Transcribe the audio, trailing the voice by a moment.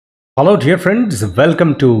Hello dear friends,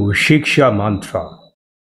 welcome to Shiksha Mantra.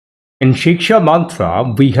 In Shiksha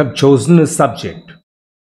Mantra, we have chosen a subject,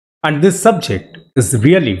 and this subject is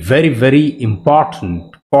really very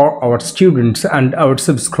important for our students and our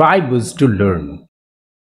subscribers to learn.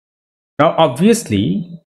 Now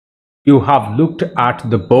obviously, you have looked at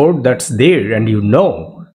the board that's there and you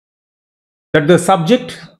know that the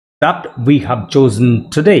subject that we have chosen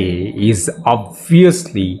today is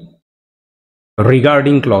obviously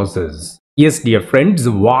regarding clauses. Yes, dear friends,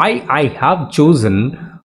 why I have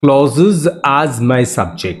chosen clauses as my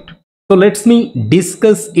subject? So let me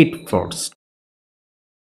discuss it first.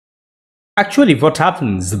 Actually, what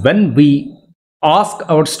happens when we ask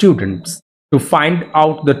our students to find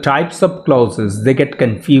out the types of clauses, they get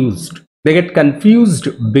confused. They get confused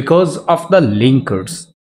because of the linkers.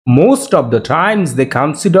 Most of the times they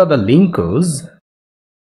consider the linkers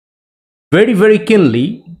very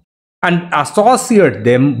keenly and associate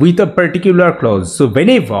them with a particular clause. So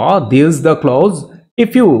whenever there is the clause,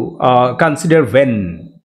 if you consider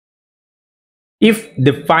when, if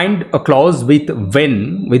they find a clause with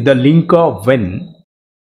when, with the linker when,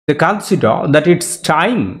 they consider that it's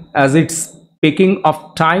time. As it's speaking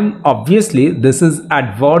of time, obviously this is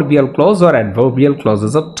adverbial clause or adverbial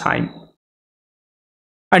clauses of time.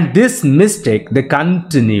 And this mistake they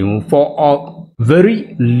continue for a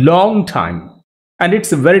very long time. And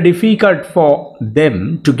it's very difficult for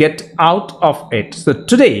them to get out of it. So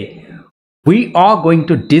today, we are going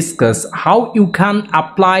to discuss how you can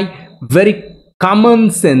apply very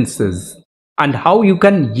common senses and how you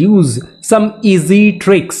can use some easy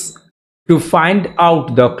tricks to find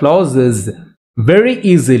out the clauses very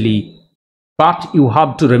easily. But you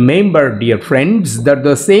have to remember, dear friends, that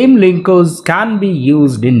the same linkers can be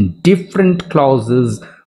used in different clauses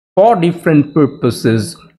for different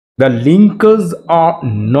purposes. The linkers are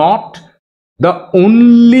not the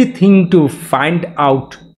only thing to find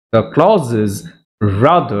out the clauses.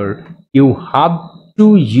 Rather, you have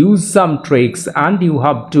to use some tricks and you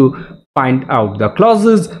have to find out the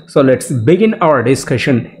clauses. So let's begin our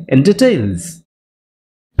discussion in details.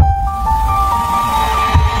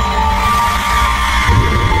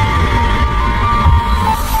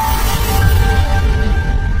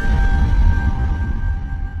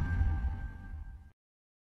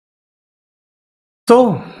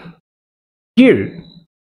 So here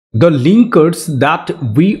the linkers that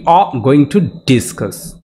we are going to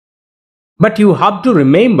discuss. But you have to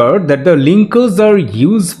remember that the linkers are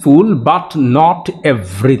useful but not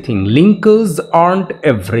everything. Linkers aren't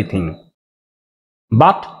everything.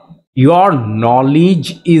 But your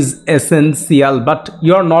knowledge is essential. But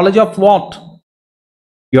your knowledge of what?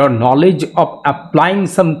 Your knowledge of applying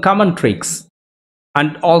some common tricks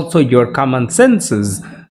and also your common senses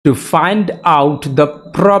to find out the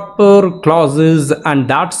proper clauses, and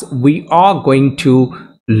that's we are going to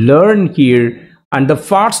learn here. And the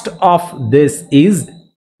first of this is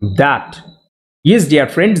that. Yes, dear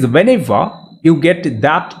friends, whenever you get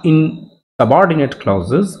that in subordinate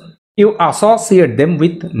clauses, you associate them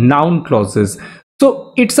with noun clauses.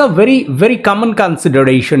 So it's a very common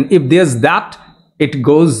consideration. If there's that, it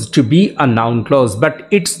goes to be a noun clause, but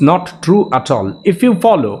it's not true at all. If you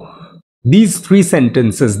follow these three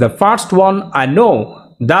sentences, the first one, I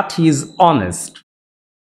know that he is honest.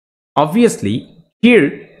 Obviously,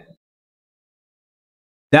 here,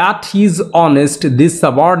 that he is honest, this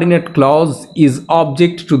subordinate clause is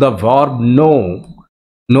object to the verb know.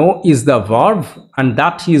 Know is the verb and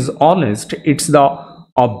that he is honest, it's the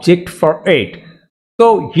object for it.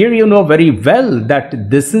 So here you know very well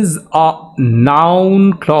that this is a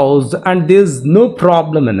noun clause and there's no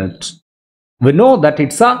problem in it. We know that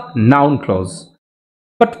it's a noun clause.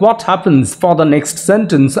 But what happens for the next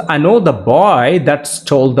sentence? I know the boy that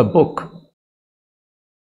stole the book.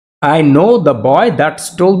 I know the boy that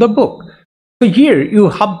stole the book. So here you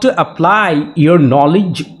have to apply your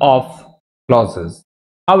knowledge of clauses.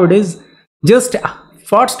 How it is? Just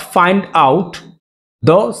first find out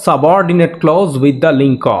the subordinate clause with the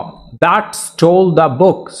linker. That stole the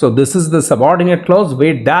book. So this is the subordinate clause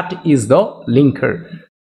where that is the linker.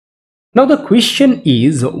 Now the question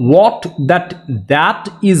is what that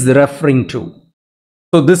is referring to.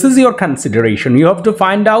 So this is your consideration. You have to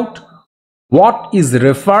find out what is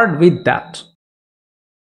referred with that.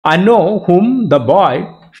 I know whom the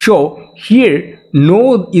boy. So here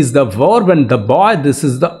know is the verb and the boy, this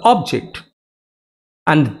is the object.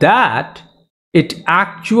 And that it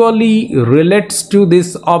actually relates to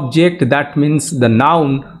this object, that means the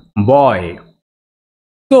noun boy.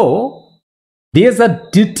 So there's a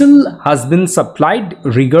detail has been supplied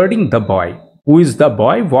regarding the boy. Who is the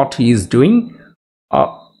boy? What he is doing?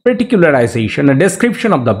 particularization, a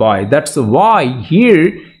description of the boy. That's why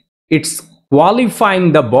here it's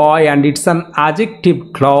qualifying the boy and it's an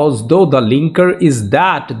adjective clause, though the linker is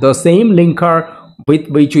that the same linker with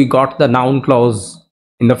which we got the noun clause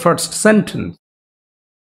in the first sentence.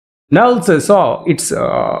 Now so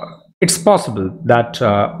it's possible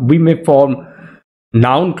that we may form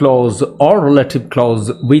noun clause or relative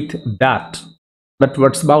clause with that. But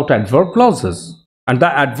what's about adverb clauses? And the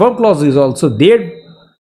adverb clause is also there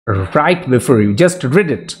right before you. Just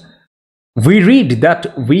read it. We read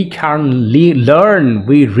that we can learn.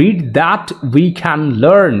 We read that we can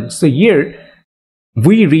learn. So here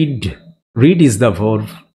we read. Read is the verb.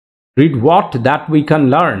 Read what? That we can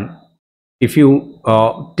learn. If you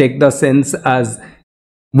take the sense as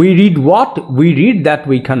we read what? We read that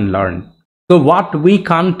we can learn. So what we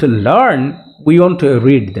can't learn, we won't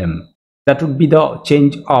read them. That would be the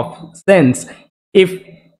change of sense if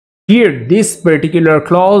here this particular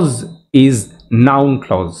clause is noun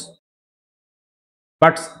clause.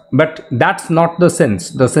 But that's not the sense.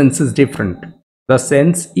 The sense is different. The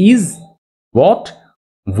sense is what?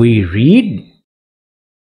 We read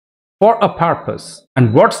for a purpose.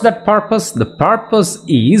 And what's that purpose? The purpose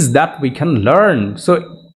is that we can learn.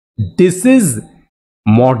 So this is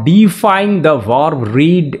modifying the verb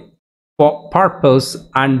read for purpose,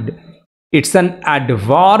 and it's an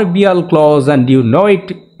adverbial clause, and you know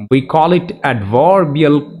it. We call it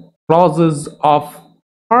adverbial clauses of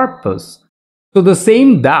purpose. So the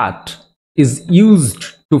same that is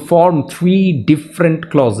used to form three different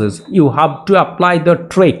clauses. You have to apply the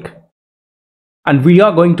trick, and we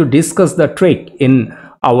are going to discuss the trick in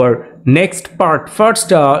our next part.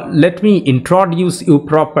 First, let me introduce you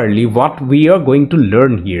properly what we are going to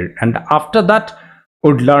learn here, and after that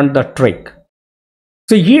we'll learn the trick.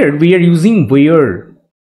 So here we are using where,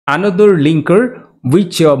 another linker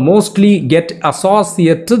which mostly get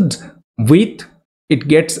associated with, it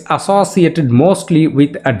gets associated mostly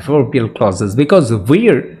with adverbial clauses, because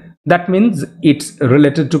where, that means it's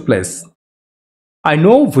related to place. I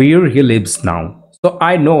know where he lives now. So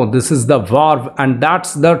I know, this is the verb, and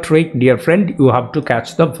that's the trick, dear friend. You have to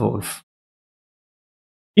catch the verb.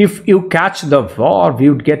 If you catch the verb,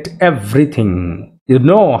 you'd get everything. You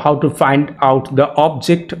know how to find out the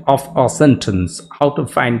object of a sentence, how to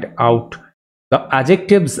find out the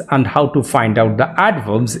adjectives, and how to find out the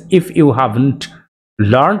adverbs if you haven't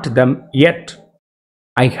learned them yet.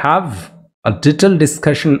 I have a detailed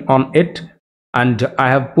discussion on it, and I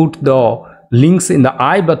have put the links in the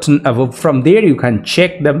I button above. From there you can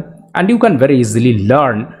check them and you can very easily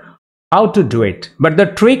learn how to do it. But the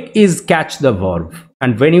trick is catch the verb,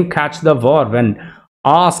 and when you catch the verb and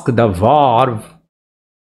ask the verb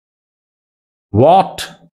what,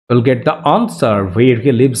 will get the answer where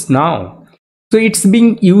he lives now. So it's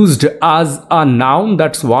being used as a noun,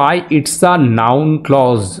 that's why it's a noun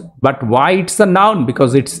clause. But why it's a noun?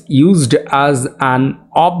 Because it's used as an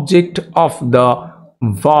object of the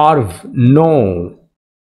verb know.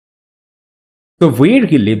 So where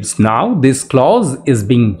he lives now, this clause is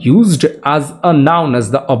being used as a noun, as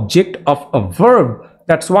the object of a verb.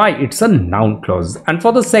 That's why it's a noun clause. And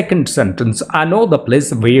for the second sentence, I know the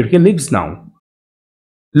place where he lives now.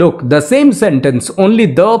 Look, the same sentence, only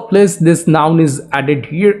the place this noun is added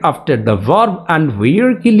here after the verb, and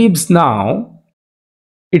where he lives now,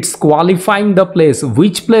 it's qualifying the place.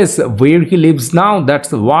 Which place? Where he lives now.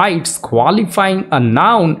 That's why it's qualifying a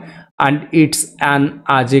noun, and it's an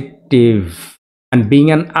adjective. And being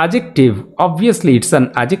an adjective, obviously it's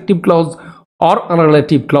an adjective clause or a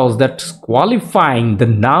relative clause that's qualifying the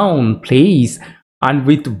noun, place, and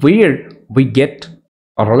with where we get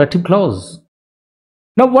a relative clause.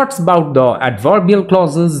 Now what's about the adverbial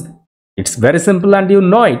clauses? It's very simple and you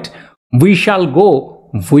know it. We shall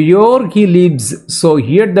go where he lives. So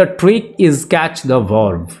here the trick is catch the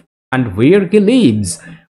verb, and where he lives,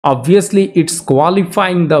 obviously it's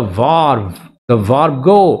qualifying the verb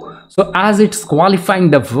go. So as it's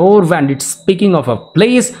qualifying the verb and it's speaking of a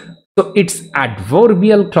place, so it's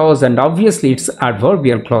adverbial clause, and obviously it's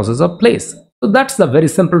adverbial clauses of place. So that's the very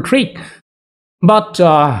simple trick. But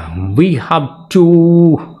we have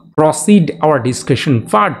to proceed our discussion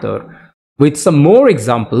further with some more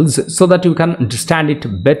examples so that you can understand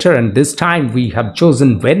it better. And this time we have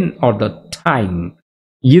chosen when or the time.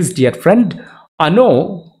 Yes, dear friend, I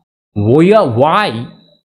know where, why.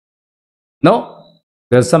 No,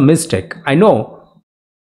 there's some mistake. I know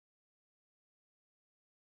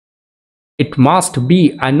it must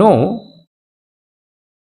be, I know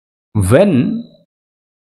when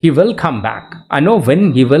he will come back. I know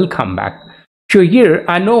when he will come back. So here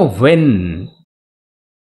I know when.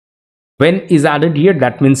 When is added here,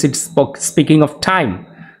 that means it's speaking of time.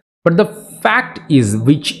 But the fact is,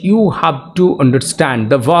 which you have to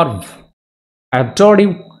understand, the verb. I have told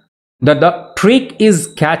you that the trick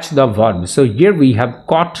is catch the verb. So here we have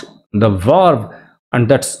caught the verb, and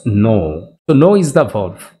that's know. So know is the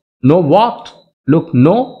verb. Know what? Look,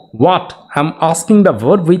 know what? I'm asking the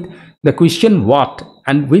verb with the question what,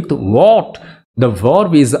 and with what the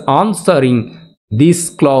verb is answering this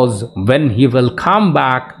clause when he will come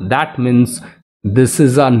back. That means this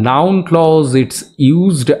is a noun clause. It's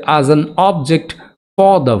used as an object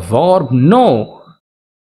for the verb know.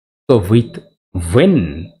 So with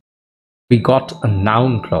when we got a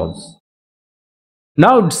noun clause.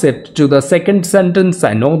 Now it's set to the second sentence.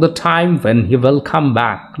 I know the time when he will come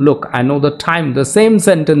back. Look, I know the time, the same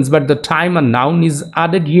sentence, but the time a noun is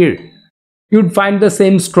added here. You'd find the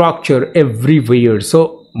same structure everywhere.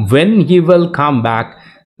 So when he will come back,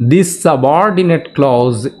 this subordinate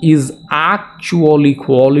clause is actually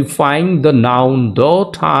qualifying the noun, the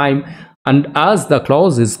time, and as the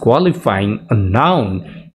clause is qualifying a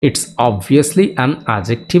noun, it's obviously an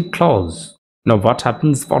adjective clause. Now what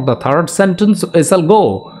happens for the third sentence? We shall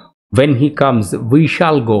go. When he comes, we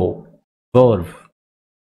shall go. Verb.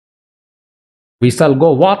 We shall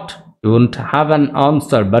go what? You won't have an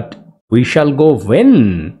answer, but we shall go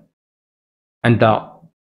when? And the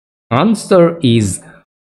answer is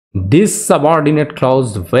this subordinate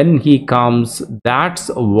clause when he comes. That's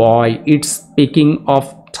why it's speaking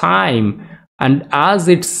of time. And as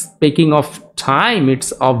it's speaking of time,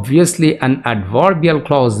 it's obviously an adverbial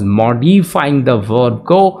clause modifying the verb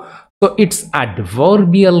go. So it's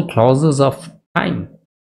adverbial clauses of time.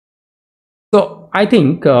 So I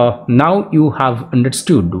think now you have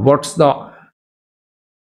understood what's the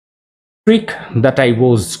trick that I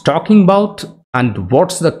was talking about and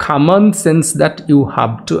what's the common sense that you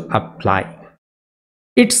have to apply.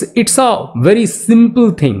 It's a very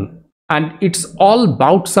simple thing. And it's all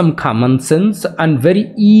about some common sense and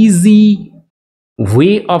very easy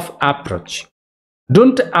way of approach.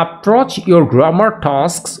 Don't approach your grammar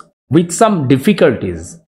tasks with some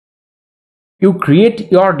difficulties. You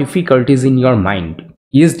create your difficulties in your mind.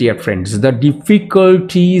 Yes, dear friends, the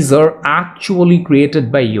difficulties are actually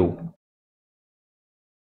created by you.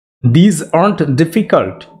 These aren't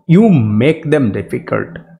difficult. You make them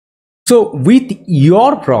difficult. So with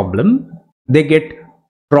your problem, they get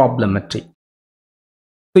problematic.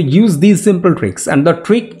 So use these simple tricks, and the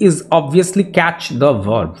trick is obviously catch the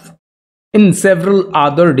verb. In several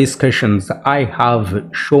other discussions, I have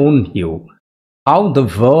shown you how the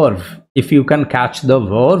verb, if you can catch the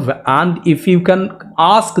verb and if you can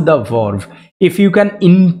ask the verb, if you can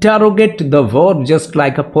interrogate the verb just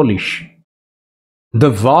like a police, the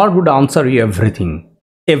verb would answer you everything.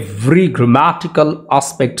 Every grammatical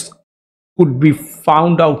aspect could be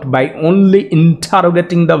found out by only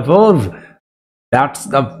interrogating the verb. That's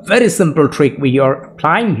the very simple trick we are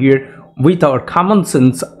applying here with our common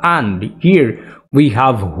sense, and here we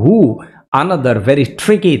have who, another very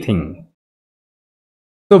tricky thing.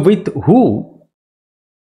 So with who,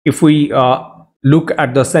 if we look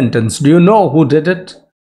at the sentence, do you know who did it?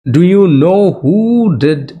 Do you know who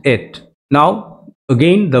did it? Now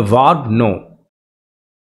again the verb know.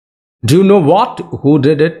 Do you know what? Who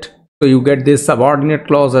did it? So you get this subordinate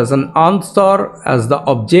clause as an answer, as the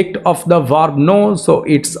object of the verb know. So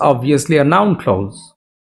it's obviously a noun clause.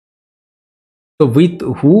 So with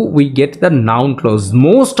who we get the noun clause.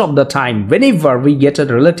 Most of the time, whenever we get a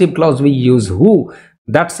relative clause, we use who.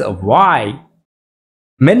 That's why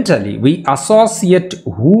mentally we associate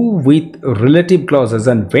who with relative clauses.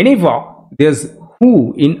 And whenever there's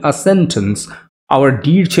who in a sentence, our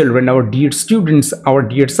dear children, our dear students, our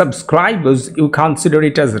dear subscribers, you consider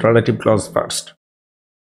it as relative clause first.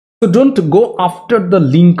 So don't go after the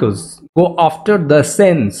linkers, go after the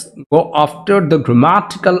sense, go after the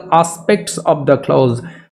grammatical aspects of the clause.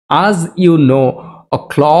 As you know, a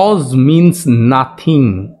clause means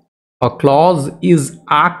nothing. A clause is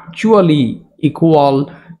actually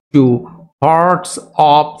equal to parts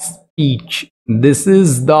of speech. This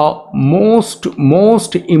is the most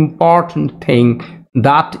important thing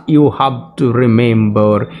that you have to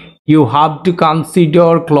remember. You have to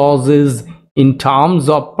consider clauses in terms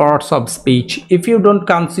of parts of speech. If you don't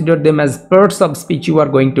consider them as parts of speech, you are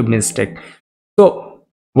going to mistake. So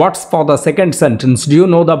what's for the second sentence? Do you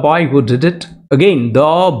know the boy who did it? Again, the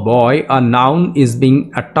boy, a noun is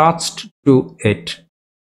being attached to it,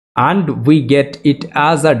 and we get it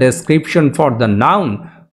as a description for the noun.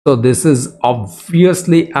 So this is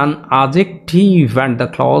obviously an adjective, and the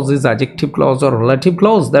clause is adjective clause or relative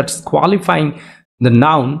clause that's qualifying the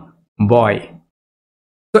noun boy.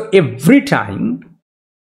 So every time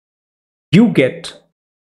you get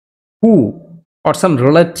who or some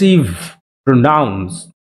relative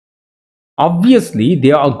pronouns, obviously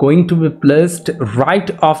they are going to be placed right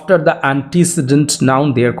after the antecedent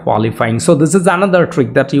noun they are qualifying. So this is another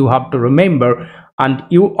trick that you have to remember, and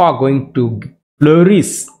you are going to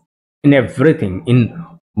flourish in everything, in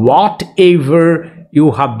whatever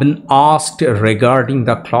you have been asked regarding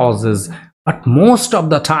the clauses. But most of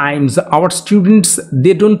the times our students,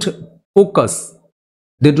 they don't focus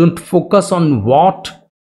on what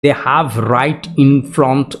they have right in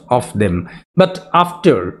front of them. But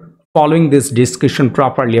after following this discussion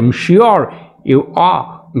properly, I'm sure you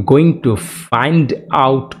are going to find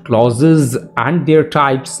out clauses and their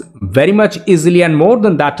types very much easily, and more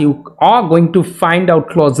than that, you are going to find out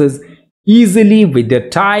clauses easily with their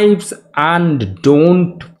types. And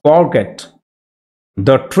don't forget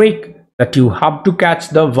the trick that you have to catch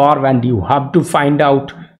the verb and you have to find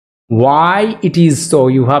out why it is so.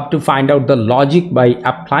 You have to find out the logic by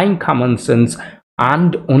applying common sense,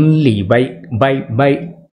 and only by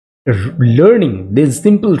learning these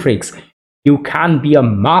simple tricks you can be a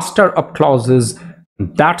master of clauses.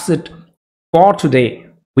 That's it for today.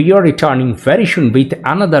 We are returning very soon with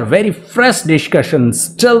another very fresh discussion.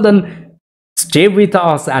 Till then, stay with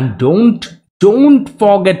us, and don't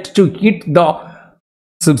forget to hit the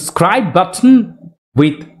subscribe button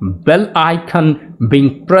with bell icon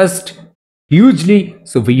being pressed hugely.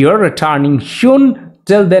 So we are returning soon.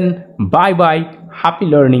 Till then, bye bye, happy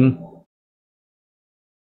learning.